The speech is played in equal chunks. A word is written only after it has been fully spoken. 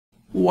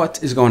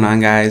What is going on,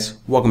 guys?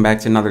 Welcome back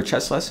to another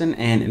chess lesson,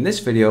 and in this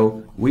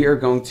video we are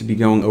going to be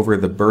going over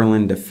the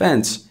Berlin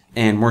defense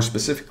and more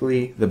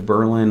specifically the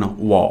Berlin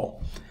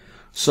Wall.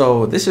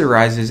 So this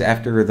arises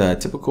after the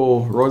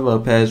typical Ruy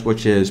Lopez,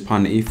 which is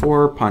pawn to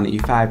e4, pawn to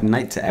e5,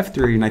 knight to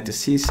f3, knight to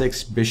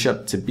c6,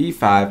 bishop to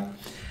b5.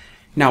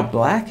 Now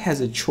black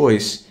has a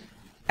choice,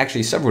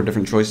 actually several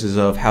different choices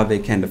of how they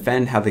can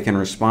defend, how they can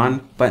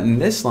respond, but in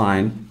this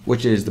line,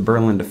 which is the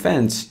Berlin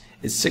defense,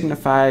 it's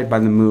signified by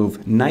the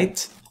move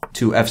knight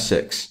to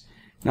f6.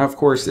 Now, of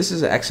course, this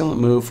is an excellent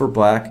move for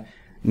black,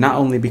 not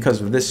only because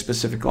of this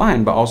specific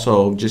line, but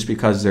also just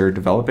because they're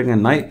developing a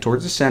knight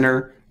towards the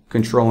center,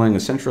 controlling a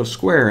central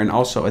square, and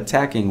also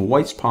attacking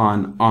white's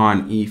pawn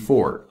on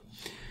e4.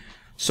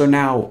 So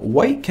now,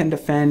 white can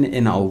defend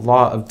in a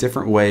lot of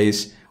different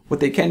ways. What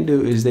they can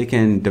do is they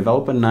can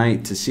develop a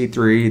knight to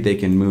c3, they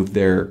can move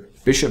their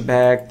bishop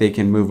back, they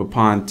can move a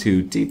pawn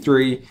to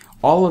d3.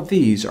 All of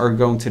these are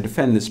going to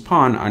defend this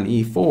pawn on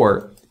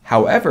e4.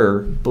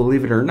 However,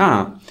 believe it or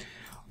not,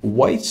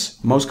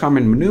 white's most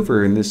common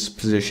maneuver in this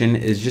position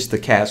is just the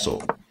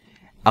castle,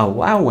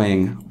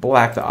 allowing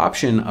black the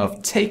option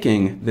of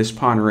taking this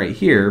pawn right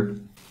here.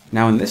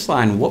 Now in this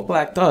line, what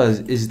black does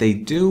is they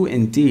do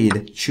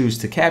indeed choose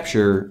to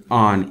capture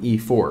on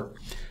e4.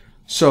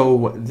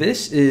 So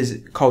this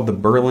is called the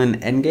Berlin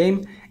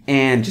endgame,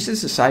 and just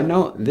as a side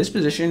note, this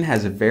position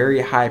has a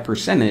very high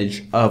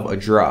percentage of a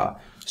draw.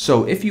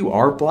 So if you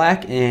are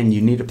black and you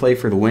need to play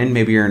for the win,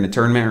 maybe you're in a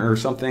tournament or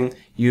something,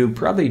 you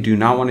probably do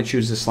not want to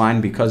choose this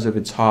line because of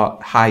its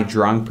high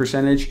drawing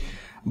percentage.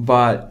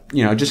 But,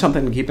 you know, just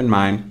something to keep in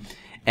mind.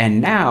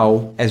 And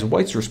now, as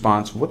white's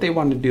response, what they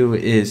want to do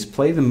is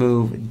play the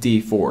move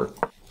d4.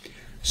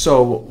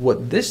 So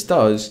what this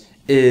does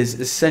is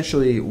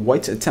essentially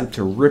white's attempt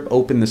to rip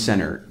open the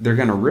center. They're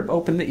going to rip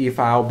open the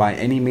e-file by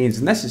any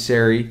means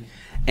necessary,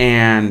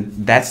 and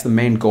that's the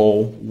main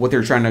goal, what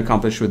they're trying to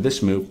accomplish with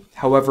this move.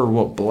 However,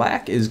 what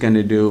black is going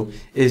to do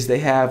is they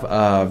have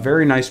a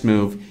very nice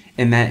move,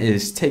 and that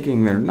is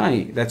taking their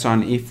knight that's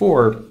on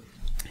e4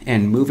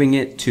 and moving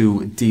it to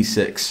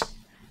d6.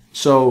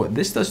 So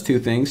this does two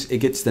things. It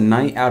gets the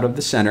knight out of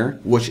the center,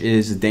 which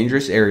is a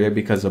dangerous area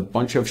because a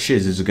bunch of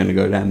shiz is going to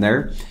go down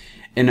there.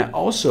 And it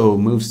also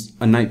moves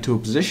a knight to a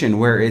position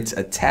where it's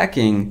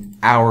attacking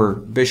our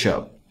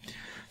bishop.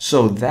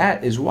 So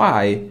that is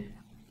why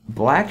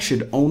black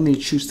should only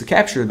choose to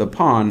capture the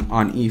pawn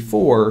on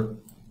e4,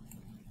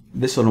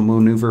 this little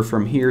maneuver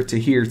from here to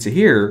here to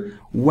here,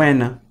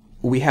 when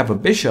we have a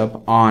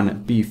bishop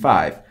on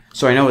b5.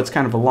 So I know it's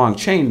kind of a long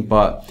chain,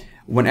 but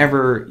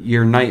whenever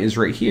your knight is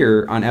right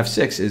here on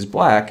f6 is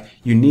black,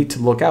 you need to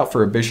look out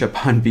for a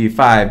bishop on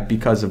b5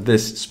 because of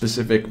this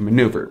specific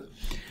maneuver.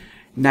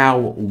 Now,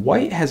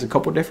 white has a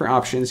couple different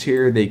options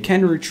here. They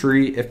can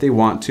retreat if they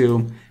want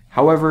to.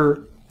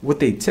 However,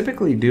 what they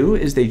typically do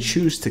is they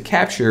choose to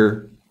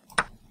capture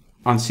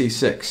on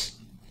c6.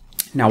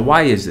 Now,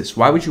 why is this?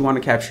 Why would you want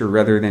to capture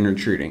rather than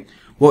retreating?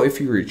 Well, if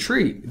you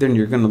retreat, then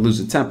you're going to lose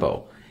the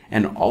tempo.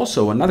 And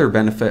also, another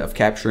benefit of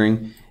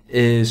capturing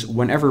is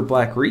whenever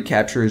black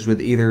recaptures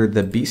with either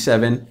the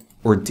b7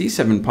 or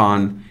d7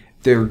 pawn,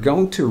 they're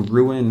going to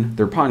ruin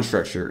their pawn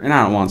structure. And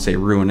I don't want to say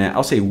ruin it,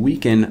 I'll say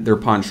weaken their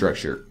pawn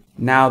structure.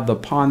 Now, the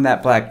pawn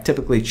that black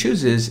typically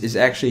chooses is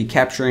actually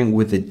capturing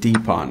with the d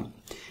pawn.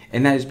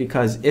 And that is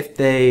because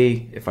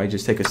if I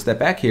just take a step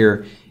back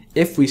here,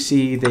 if we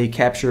see they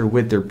capture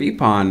with their b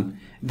pawn,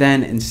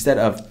 then instead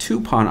of 2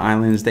 pawn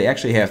islands, they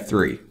actually have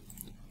 3.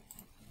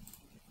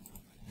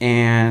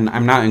 And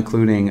I'm not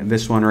including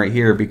this one right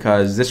here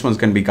because this one's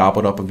going to be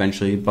gobbled up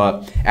eventually.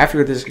 But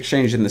after this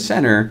exchange in the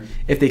center,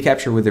 if they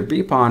capture with their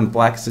b pawn,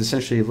 black is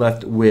essentially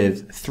left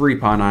with 3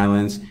 pawn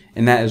islands.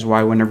 And that is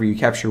why whenever you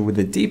capture with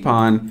the d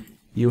pawn,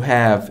 you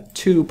have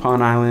 2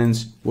 pawn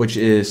islands, which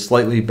is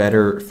slightly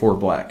better for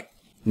black.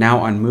 Now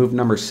on move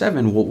number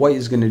 7, what white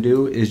is going to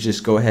do is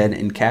just go ahead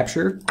and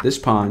capture this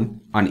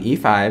pawn on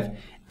e5.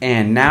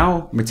 And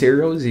now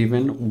material is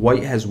even.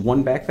 White has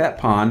won back that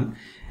pawn.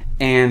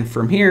 And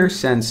from here,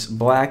 since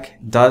black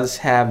does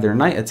have their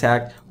knight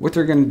attacked, what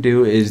they're going to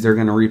do is they're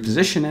going to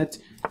reposition it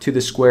to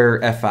the square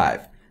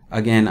f5.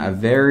 Again, a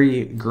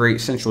very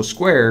great central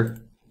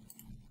square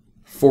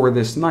for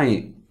this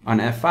knight on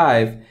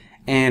f5.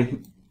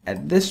 And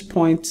at this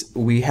point,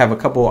 we have a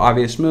couple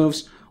obvious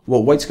moves.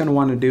 What white's going to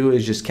want to do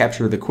is just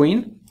capture the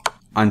queen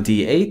on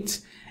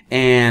d8.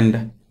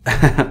 And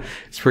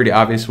it's pretty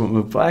obvious what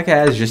move black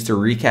has, just to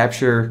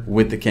recapture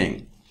with the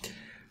king.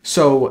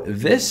 So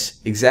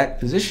this exact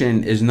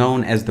position is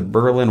known as the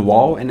Berlin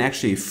Wall, and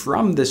actually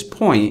from this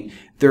point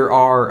there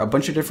are a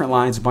bunch of different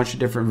lines, a bunch of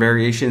different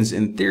variations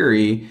in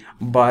theory,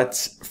 but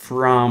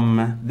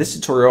from this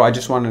tutorial I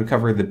just wanted to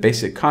cover the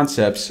basic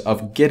concepts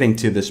of getting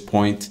to this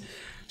point.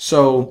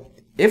 So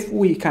if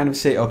we kind of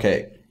say,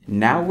 okay,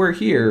 now we're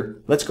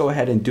here, let's go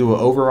ahead and do an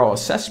overall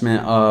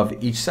assessment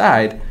of each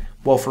side.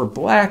 Well, for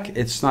black,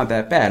 it's not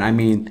that bad. I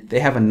mean, they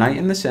have a knight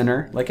in the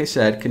center, like I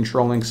said,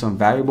 controlling some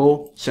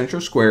valuable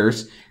central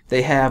squares.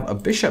 They have a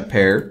bishop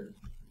pair,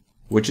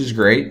 which is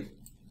great.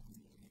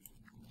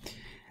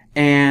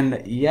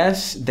 And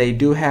yes, they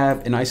do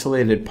have an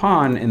isolated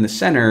pawn in the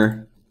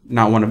center,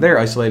 not one of their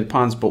isolated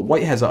pawns, but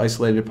white has an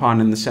isolated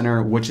pawn in the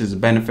center, which is a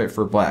benefit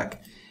for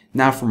black.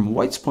 Now, from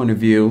white's point of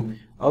view,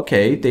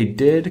 okay, they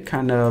did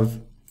kind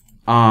of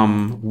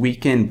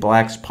weaken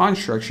black's pawn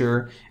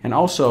structure, and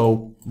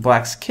also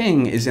black's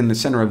king is in the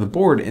center of the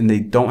board and they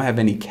don't have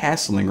any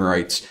castling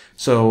rights.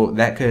 So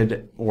that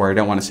could, or I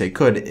don't want to say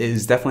could,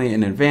 is definitely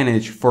an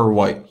advantage for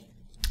white.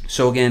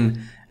 So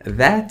again,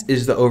 that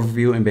is the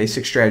overview and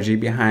basic strategy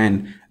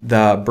behind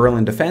the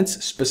Berlin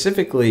defense,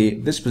 specifically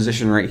this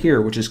position right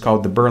here, which is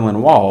called the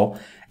Berlin Wall.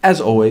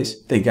 As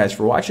always, thank you guys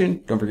for watching.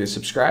 Don't forget to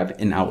subscribe,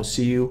 and I will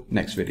see you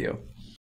next video.